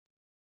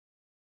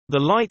The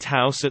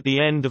Lighthouse at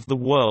the End of the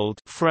World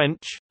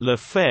French, Le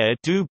Faire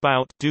du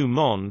Bout du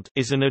Monde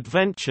is an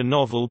adventure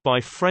novel by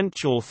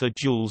French author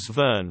Jules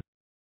Verne.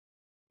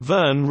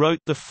 Verne wrote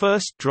the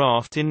first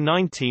draft in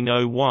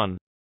 1901.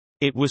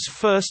 It was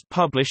first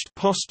published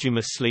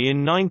posthumously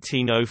in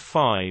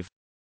 1905.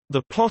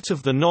 The plot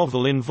of the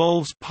novel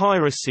involves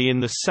piracy in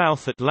the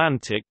South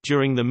Atlantic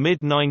during the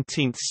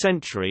mid-19th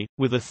century,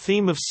 with a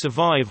theme of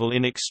survival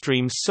in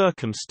extreme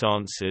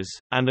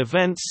circumstances, and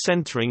events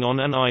centering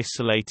on an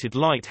isolated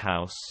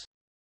lighthouse.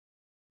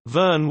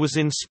 Verne was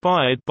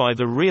inspired by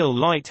the real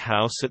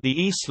lighthouse at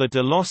the Isla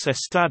de los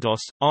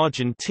Estados,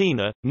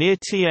 Argentina, near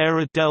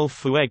Tierra del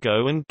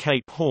Fuego and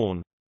Cape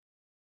Horn.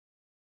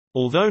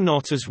 Although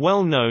not as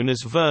well known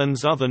as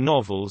Verne's other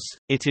novels,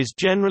 it is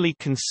generally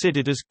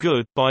considered as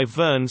good by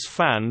Verne's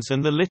fans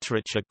and the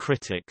literature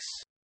critics.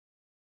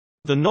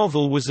 The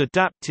novel was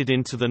adapted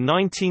into the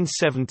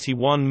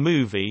 1971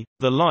 movie,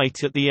 The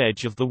Light at the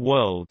Edge of the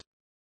World.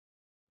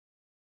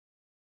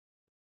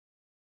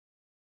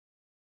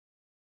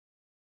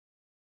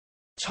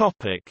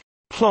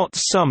 Plot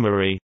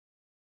summary.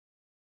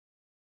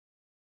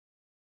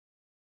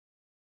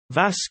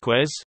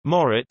 Vasquez,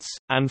 Moritz,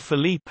 and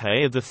Felipe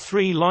are the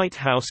three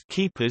lighthouse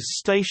keepers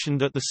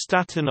stationed at the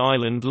Staten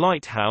Island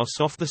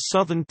Lighthouse off the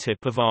southern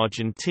tip of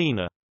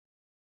Argentina.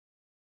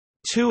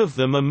 Two of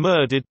them are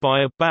murdered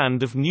by a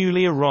band of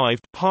newly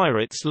arrived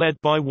pirates led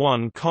by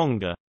one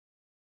conga.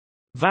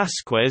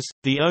 Vasquez,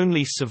 the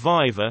only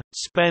survivor,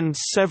 spends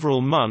several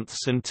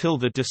months until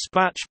the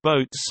dispatch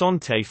boat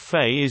Santa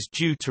Fe is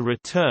due to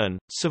return,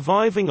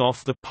 surviving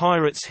off the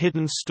pirates'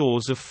 hidden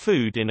stores of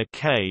food in a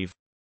cave.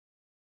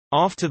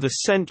 After the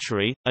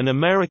century, an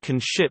American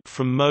ship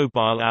from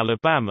Mobile,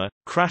 Alabama,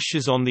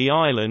 crashes on the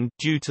island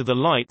due to the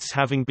lights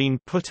having been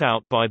put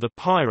out by the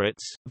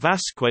pirates.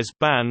 Vasquez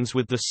bands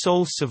with the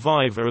sole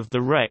survivor of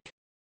the wreck,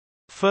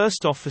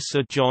 First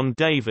Officer John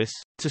Davis,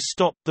 to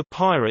stop the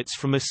pirates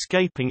from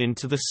escaping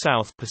into the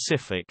South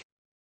Pacific.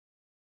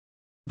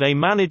 They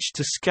manage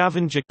to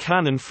scavenge a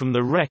cannon from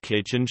the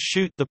wreckage and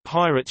shoot the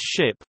pirates'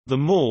 ship, the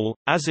Maul,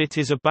 as it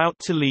is about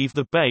to leave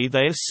the bay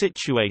they are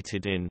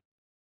situated in.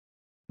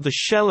 The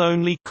shell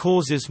only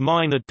causes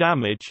minor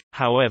damage,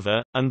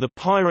 however, and the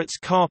pirate's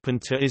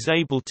carpenter is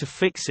able to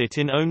fix it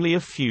in only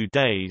a few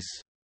days.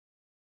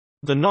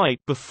 The night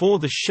before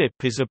the ship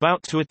is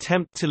about to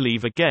attempt to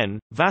leave again,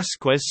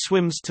 Vasquez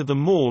swims to the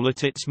Maul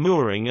at its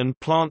mooring and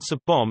plants a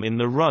bomb in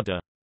the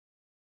rudder.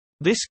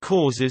 This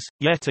causes,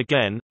 yet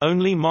again,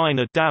 only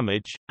minor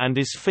damage, and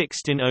is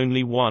fixed in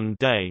only one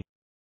day.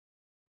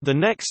 The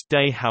next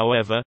day,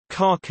 however,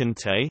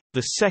 Carcante,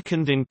 the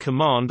second in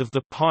command of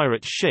the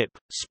pirate ship,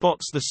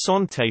 spots the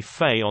Santa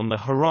Fe on the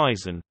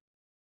horizon.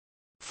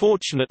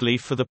 Fortunately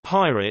for the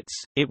pirates,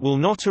 it will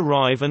not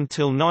arrive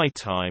until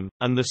nighttime,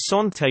 and the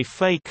Santa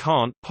Fe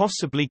can't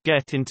possibly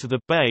get into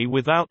the bay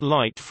without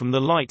light from the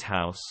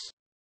lighthouse.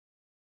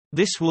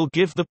 This will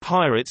give the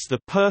pirates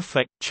the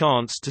perfect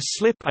chance to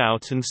slip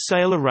out and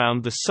sail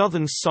around the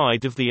southern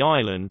side of the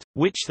island,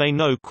 which they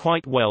know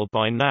quite well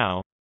by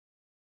now.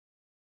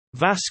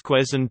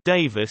 Vasquez and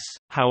Davis,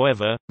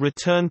 however,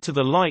 return to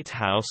the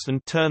lighthouse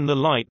and turn the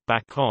light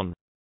back on.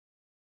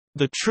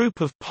 The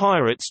troop of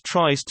pirates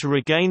tries to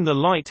regain the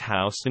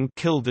lighthouse and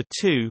kill the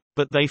two,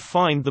 but they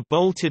find the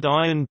bolted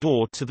iron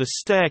door to the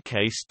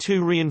staircase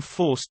too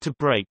reinforced to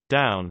break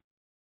down.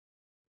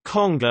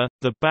 Conga,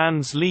 the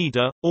band's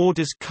leader,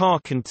 orders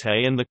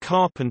Carcante and the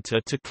carpenter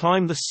to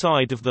climb the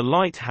side of the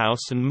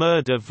lighthouse and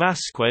murder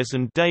Vasquez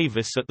and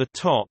Davis at the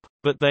top,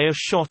 but they are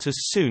shot as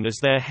soon as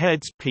their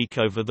heads peek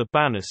over the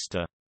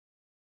banister.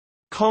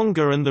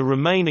 Conga and the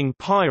remaining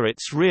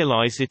pirates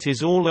realize it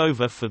is all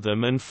over for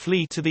them and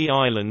flee to the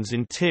island's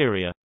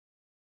interior.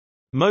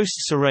 Most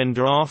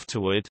surrender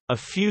afterward, a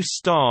few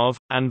starve,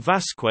 and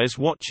Vasquez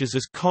watches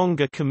as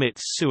Conga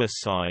commits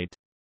suicide.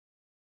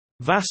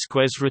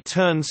 Vasquez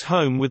returns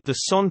home with the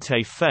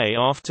Santa Fe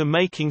after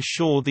making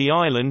sure the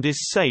island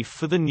is safe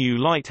for the new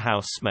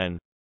lighthousemen.